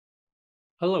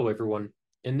Hello, everyone.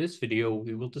 In this video,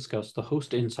 we will discuss the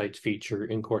Host Insights feature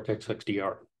in Cortex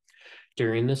XDR.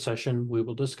 During this session, we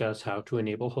will discuss how to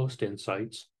enable Host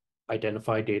Insights,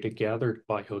 identify data gathered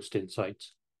by Host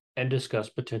Insights, and discuss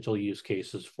potential use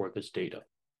cases for this data.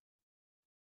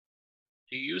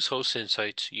 To use Host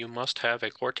Insights, you must have a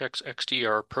Cortex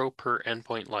XDR Pro per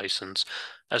endpoint license,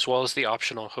 as well as the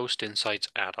optional Host Insights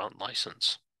add-on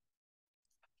license.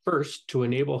 First, to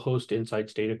enable Host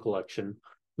Insights data collection,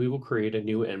 we will create a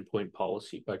new endpoint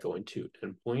policy by going to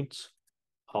Endpoints,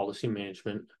 Policy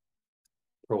Management,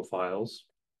 Profiles,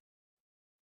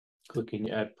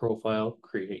 clicking Add Profile,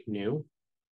 Create New.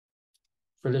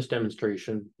 For this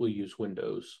demonstration, we'll use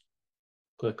Windows.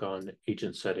 Click on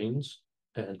Agent Settings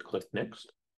and click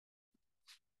Next.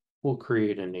 We'll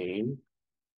create a name.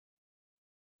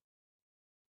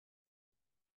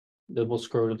 Then we'll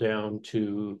scroll down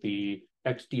to the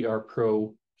XDR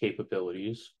Pro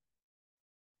capabilities,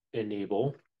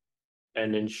 enable,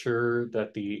 and ensure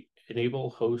that the Enable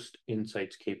Host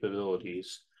Insights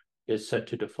capabilities is set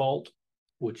to default,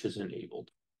 which is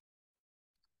enabled.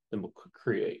 Then we'll click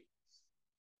Create.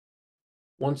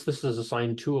 Once this is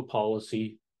assigned to a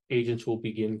policy, agents will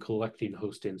begin collecting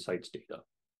Host Insights data.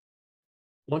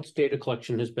 Once data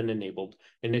collection has been enabled,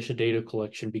 initial data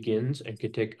collection begins and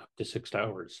can take up to 6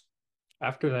 hours.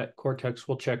 After that, Cortex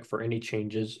will check for any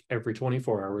changes every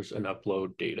 24 hours and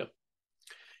upload data.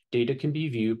 Data can be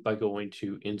viewed by going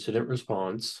to Incident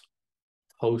Response,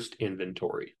 Host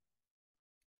Inventory.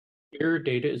 Here,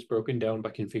 data is broken down by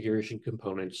configuration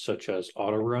components such as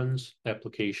auto runs,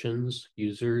 applications,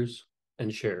 users,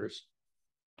 and shares.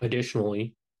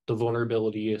 Additionally, the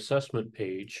Vulnerability Assessment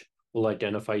page will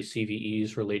identify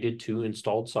CVEs related to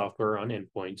installed software on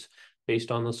endpoints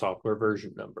based on the software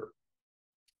version number.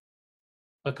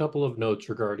 A couple of notes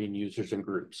regarding users and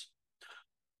groups.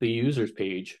 The users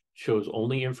page shows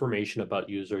only information about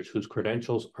users whose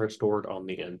credentials are stored on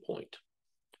the endpoint.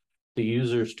 The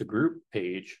users to group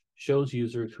page shows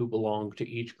users who belong to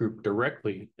each group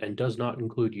directly and does not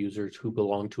include users who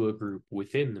belong to a group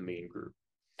within the main group.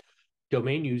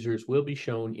 Domain users will be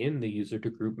shown in the user to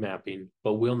group mapping,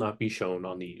 but will not be shown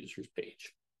on the users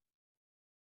page.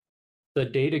 The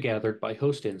data gathered by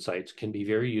Host Insights can be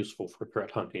very useful for threat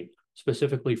hunting,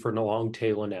 specifically for long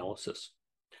tail analysis.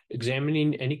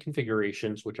 Examining any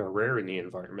configurations which are rare in the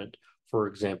environment, for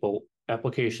example,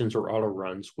 applications or auto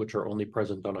runs which are only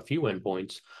present on a few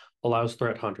endpoints, allows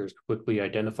threat hunters to quickly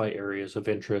identify areas of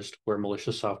interest where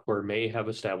malicious software may have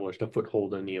established a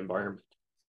foothold in the environment.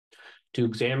 To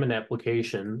examine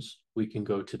applications, we can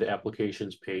go to the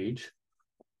Applications page,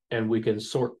 and we can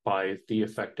sort by the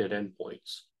affected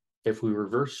endpoints. If we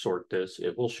reverse sort this,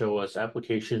 it will show us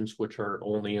applications which are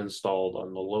only installed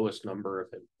on the lowest number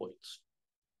of endpoints.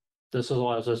 This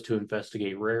allows us to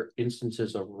investigate rare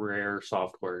instances of rare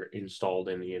software installed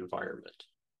in the environment.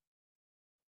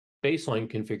 Baseline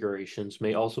configurations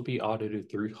may also be audited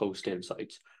through Host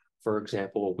Insights. For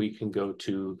example, we can go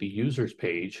to the users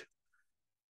page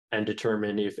and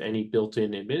determine if any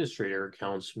built-in administrator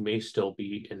accounts may still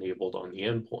be enabled on the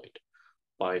endpoint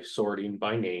by sorting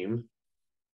by name,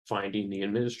 finding the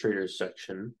administrators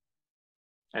section,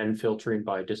 and filtering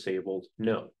by disabled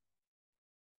no.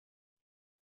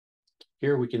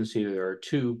 Here we can see there are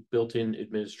 2 built-in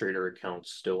administrator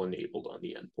accounts still enabled on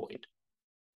the endpoint.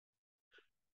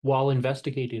 While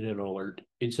investigating an alert,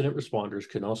 incident responders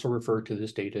can also refer to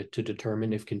this data to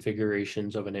determine if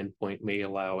configurations of an endpoint may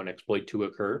allow an exploit to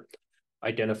occur,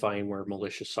 identifying where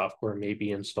malicious software may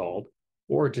be installed,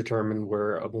 or determine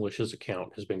where a malicious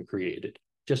account has been created,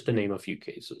 just to name a few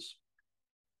cases.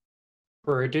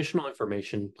 For additional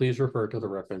information, please refer to the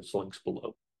reference links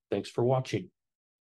below. Thanks for watching.